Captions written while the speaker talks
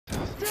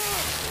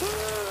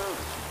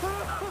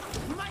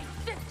My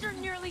sister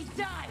nearly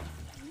died.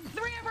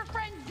 3 of her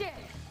friends did.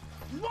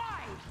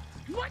 Why?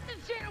 What does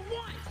Jada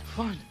want?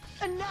 Fun.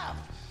 Enough.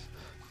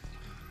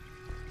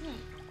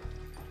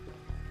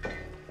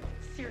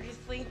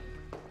 Seriously?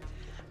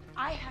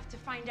 I have to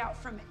find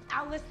out from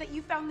Alice that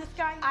you found this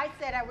guy? I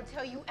said I would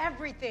tell you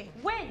everything.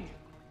 When?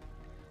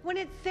 When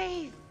it's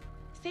safe.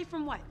 Safe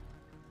from what?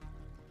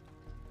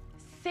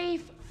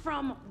 Safe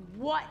from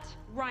what,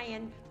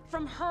 Ryan?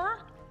 From her?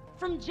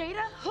 From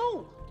Jada?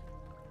 Who?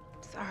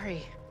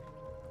 Sorry.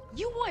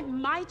 You want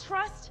my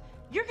trust?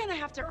 You're gonna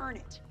have to earn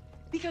it.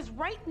 Because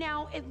right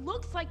now, it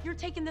looks like you're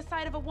taking the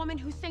side of a woman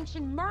who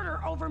sanctioned murder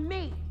over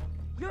me.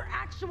 Your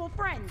actual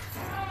friend.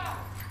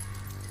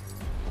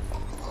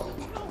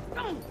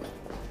 No.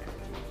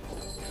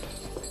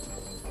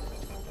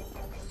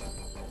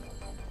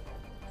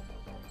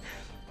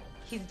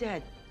 He's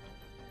dead.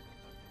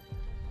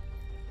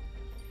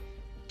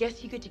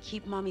 Guess you get to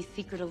keep Mommy's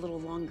secret a little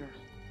longer.